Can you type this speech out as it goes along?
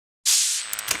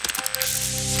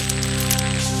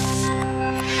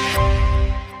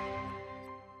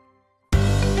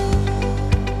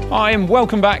Hi and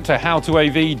welcome back to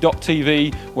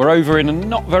HowToAV.tv. We're over in a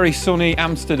not very sunny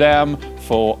Amsterdam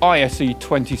for ISE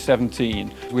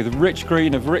 2017 with Rich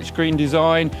Green of Rich Green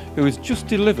Design, who has just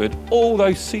delivered all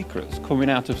those secrets coming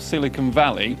out of Silicon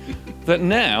Valley that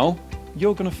now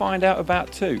you're going to find out about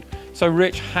too. So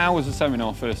Rich, how was the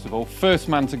seminar first of all? First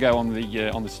man to go on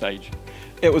the stage.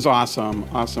 It was awesome,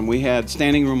 awesome. We had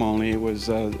standing room only. It was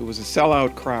a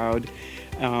sellout crowd.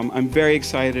 I'm very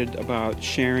excited about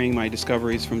sharing my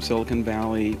discoveries from Silicon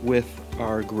Valley with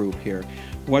our group here.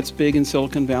 What's big in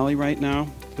Silicon Valley right now?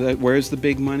 Where's the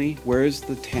big money? Where's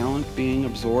the talent being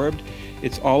absorbed?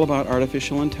 It's all about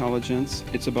artificial intelligence.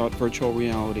 It's about virtual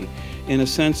reality. In a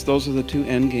sense, those are the two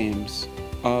end games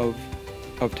of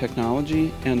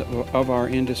technology and of our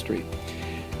industry.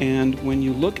 And when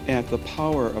you look at the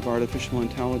power of artificial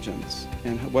intelligence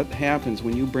and what happens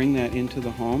when you bring that into the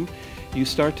home, you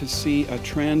start to see a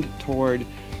trend toward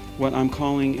what I'm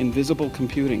calling invisible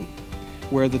computing,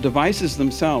 where the devices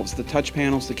themselves, the touch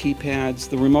panels, the keypads,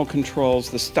 the remote controls,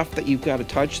 the stuff that you've got to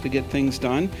touch to get things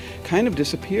done, kind of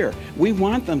disappear. We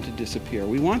want them to disappear.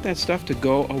 We want that stuff to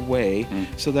go away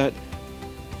so that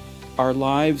our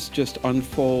lives just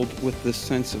unfold with this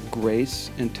sense of grace,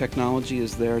 and technology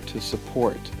is there to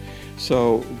support.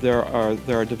 So there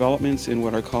are developments in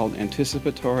what are called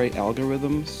anticipatory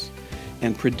algorithms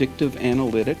and predictive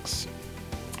analytics,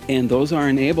 and those are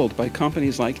enabled by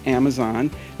companies like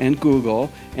Amazon and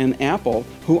Google and Apple,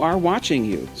 who are watching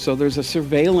you. So there's a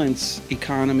surveillance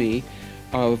economy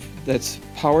that's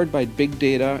powered by big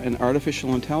data and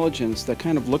artificial intelligence that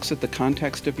kind of looks at the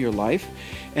context of your life,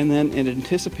 and then it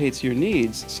anticipates your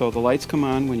needs, so the lights come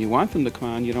on when you want them to come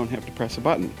on, you don't have to press a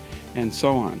button, and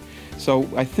so on. So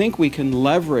I think we can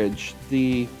leverage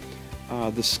the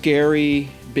scary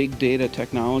big data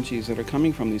technologies that are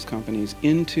coming from these companies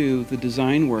into the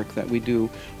design work that we do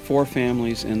for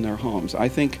families in their homes.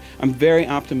 I'm very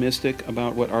optimistic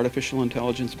about what artificial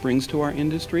intelligence brings to our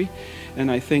industry, and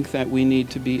I think that we need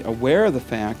to be aware of the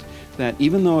fact that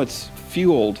even though it's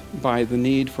fueled by the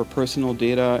need for personal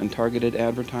data and targeted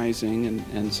advertising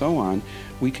and so on,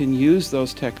 we can use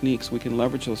those techniques, we can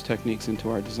leverage those techniques into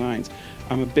our designs.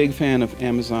 I'm a big fan of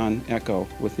Amazon Echo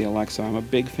with the Alexa. I'm a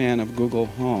big fan of Google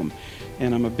Home.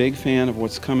 And I'm a big fan of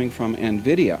what's coming from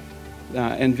NVIDIA.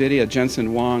 Jensen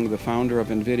Huang, the founder of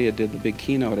NVIDIA, did the big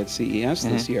keynote at CES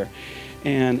this year.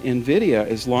 And NVIDIA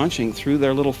is launching through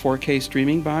their little 4K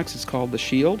streaming box, it's called the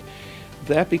Shield.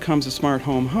 That becomes a smart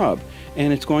home hub.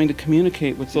 And it's going to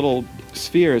communicate with little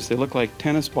spheres, they look like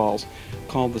tennis balls,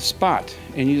 called the Spot.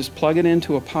 And you just plug it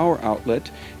into a power outlet.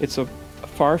 It's a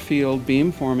far-field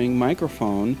beam-forming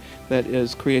microphone that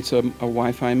creates a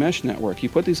Wi-Fi mesh network. You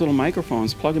put these little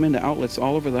microphones, plug them into outlets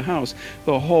all over the house,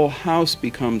 the whole house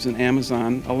becomes an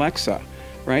Amazon Alexa,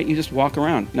 right? You just walk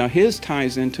around. Now his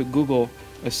ties into Google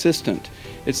Assistant.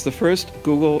 It's the first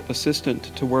Google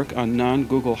Assistant to work on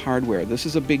non-Google hardware. This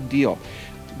is a big deal.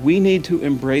 We need to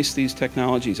embrace these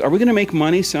technologies. Are we going to make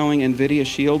money selling NVIDIA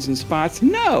Shields and Spots?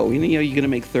 No. You're going to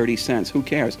make 30 cents. Who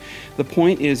cares? The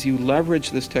point is you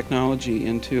leverage this technology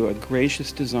into a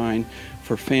gracious design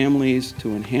for families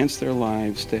to enhance their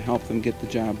lives, to help them get the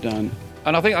job done.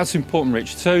 And I think that's important,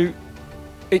 Rich. So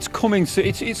it's coming,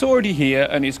 it's already here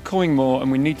and it's coming more,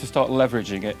 and we need to start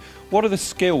leveraging it. What are the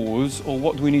skills, or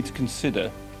what do we need to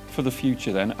consider for the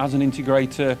future then, as an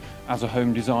integrator, as a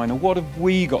home designer? What have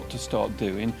we got to start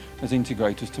doing as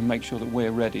integrators to make sure that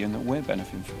we're ready and that we're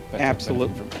benefiting from it?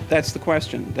 Absolutely. That's the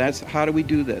question. That's how do we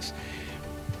do this?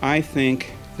 I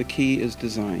think the key is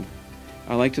design.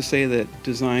 I like to say that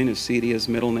design is CEDIA's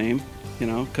middle name,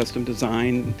 custom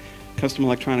design, Custom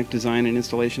Electronic Design and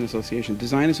Installation Association.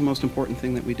 Design is the most important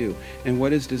thing that we do. And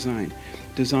what is design?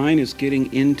 Design is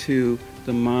getting into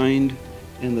the mind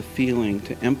and the feeling,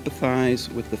 to empathize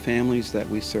with the families that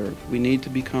we serve. We need to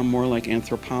become more like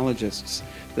anthropologists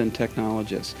than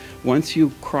technologists. Once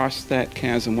you cross that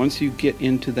chasm, once you get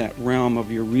into that realm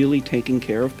of you're really taking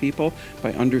care of people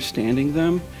by understanding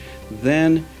them,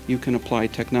 then you can apply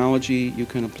technology, you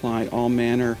can apply all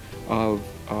manner of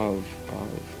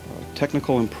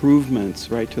technical improvements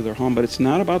right to their home. But it's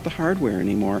not about the hardware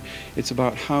anymore. It's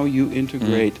about how you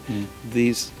integrate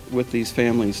these with these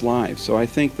families' lives. So I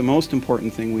think the most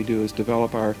important thing we do is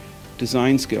develop our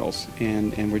design skills,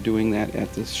 and we're doing that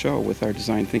at this show with our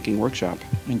design thinking workshop.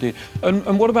 Indeed.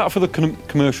 And what about for the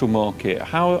commercial market?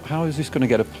 How is this going to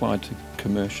get applied to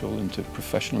commercial and to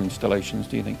professional installations,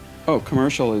 do you think? Oh,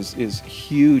 commercial is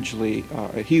hugely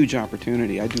a huge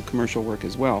opportunity. I do commercial work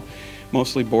as well,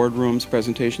 mostly boardrooms,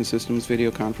 presentation systems,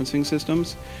 video conferencing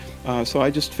systems. So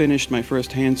I just finished my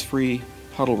first hands-free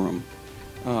huddle room.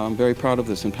 I'm very proud of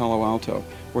this in Palo Alto,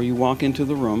 where you walk into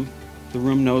the room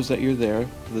knows that you're there,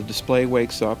 the display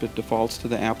wakes up, it defaults to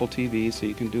the Apple TV, so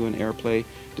you can do an AirPlay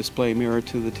display mirror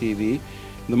to the TV.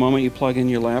 The moment you plug in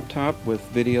your laptop with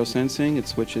video sensing, it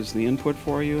switches the input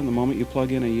for you, and the moment you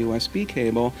plug in a USB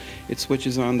cable, it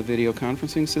switches on the video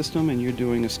conferencing system and you're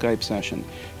doing a Skype session.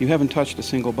 You haven't touched a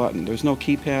single button. There's no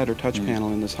keypad or touch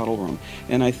panel in this huddle room.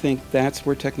 And I think that's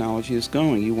where technology is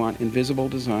going. You want invisible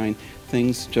design.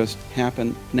 Things just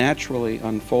happen naturally,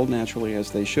 unfold naturally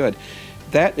as they should.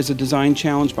 That is a design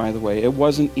challenge, by the way. It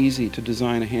wasn't easy to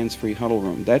design a hands-free huddle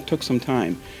room. That took some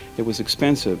time. It was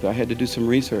expensive. I had to do some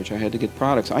research. I had to get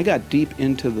products. I got deep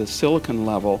into the silicon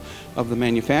level of the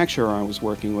manufacturer I was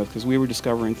working with because we were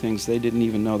discovering things they didn't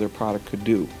even know their product could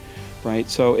do, right?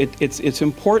 So it's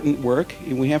important work.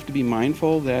 We have to be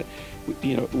mindful that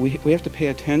we have to pay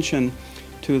attention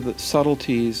to the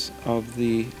subtleties of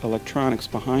the electronics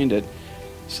behind it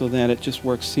so that it just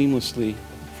works seamlessly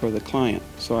for the client.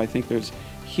 So I think there's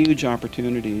huge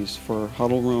opportunities for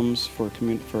huddle rooms, for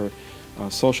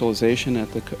socialization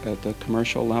at the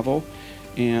commercial level,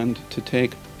 and to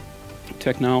take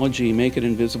technology, make it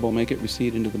invisible, make it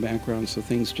recede into the background so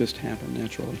things just happen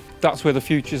naturally. That's where the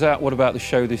future's at. What about the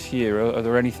show this year? Are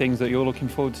there any things that you're looking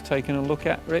forward to taking a look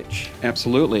at, Rich?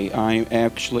 Absolutely.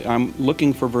 I'm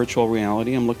looking for virtual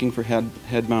reality. I'm looking for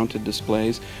head-mounted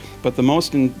displays. But the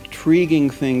most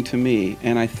intriguing thing to me,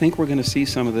 and I think we're going to see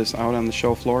some of this out on the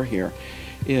show floor here,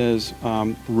 is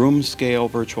room-scale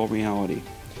virtual reality.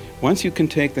 Once you can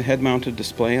take the head-mounted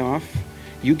display off,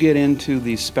 you get into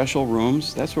these special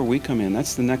rooms. That's where we come in.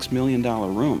 That's the next $1 million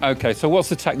room. Okay, so what's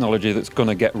the technology that's going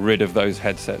to get rid of those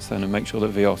headsets then and make sure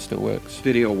that VR still works?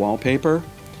 Video wallpaper.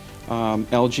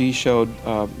 LG showed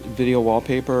video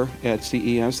wallpaper at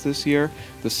CES this year.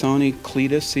 The Sony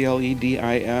Cledis,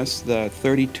 C-L-E-D-I-S, the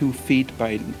 32 feet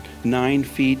by 9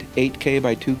 feet, 8K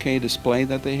by 2K display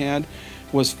that they had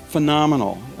was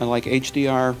phenomenal. Like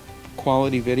HDR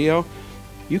quality video,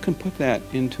 you can put that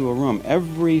into a room.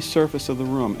 Every surface of the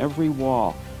room, every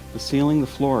wall, the ceiling, the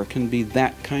floor can be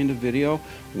that kind of video.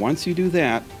 Once you do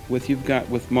that,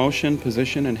 with motion,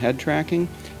 position, and head tracking,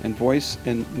 and voice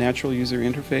and natural user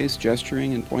interface,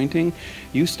 gesturing and pointing,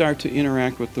 you start to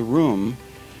interact with the room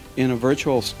in a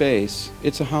virtual space.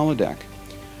 It's a holodeck.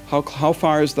 How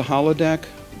far is the holodeck,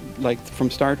 like from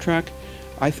Star Trek?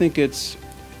 I think it's,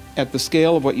 at the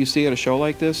scale of what you see at a show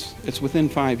like this, it's within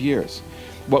 5 years.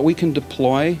 What we can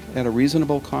deploy at a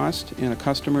reasonable cost in a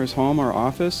customer's home or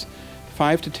office,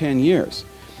 5 to 10 years.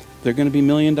 They're going to be $1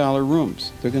 million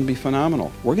rooms. They're going to be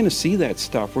phenomenal. We're going to see that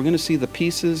stuff. We're going to see the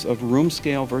pieces of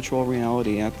room-scale virtual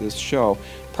reality at this show.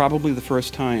 Probably the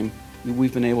first time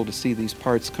we've been able to see these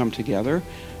parts come together.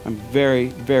 I'm very,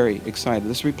 very excited.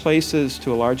 This replaces,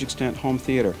 to a large extent, home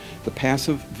theater. The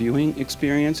passive viewing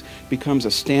experience becomes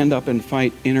a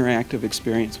stand-up-and-fight interactive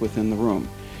experience within the room.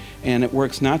 And it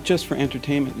works not just for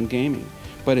entertainment and gaming,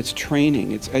 but it's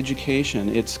training, it's education,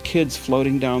 it's kids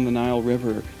floating down the Nile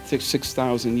River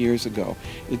 6,000 years ago.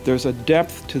 There's a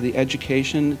depth to the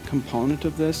education component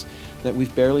of this that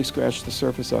we've barely scratched the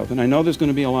surface of. And I know there's going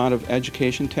to be a lot of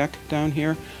education tech down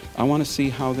here. I want to see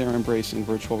how they're embracing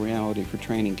virtual reality for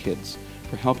training kids,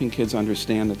 for helping kids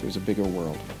understand that there's a bigger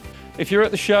world. If you're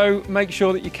at the show, make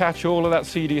sure that you catch all of that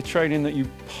CEDIA training that you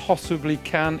possibly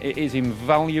can. It is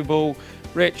invaluable.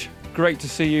 Rich, great to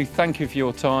see you. Thank you for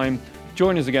your time.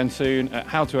 Join us again soon at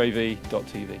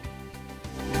HowToAV.tv.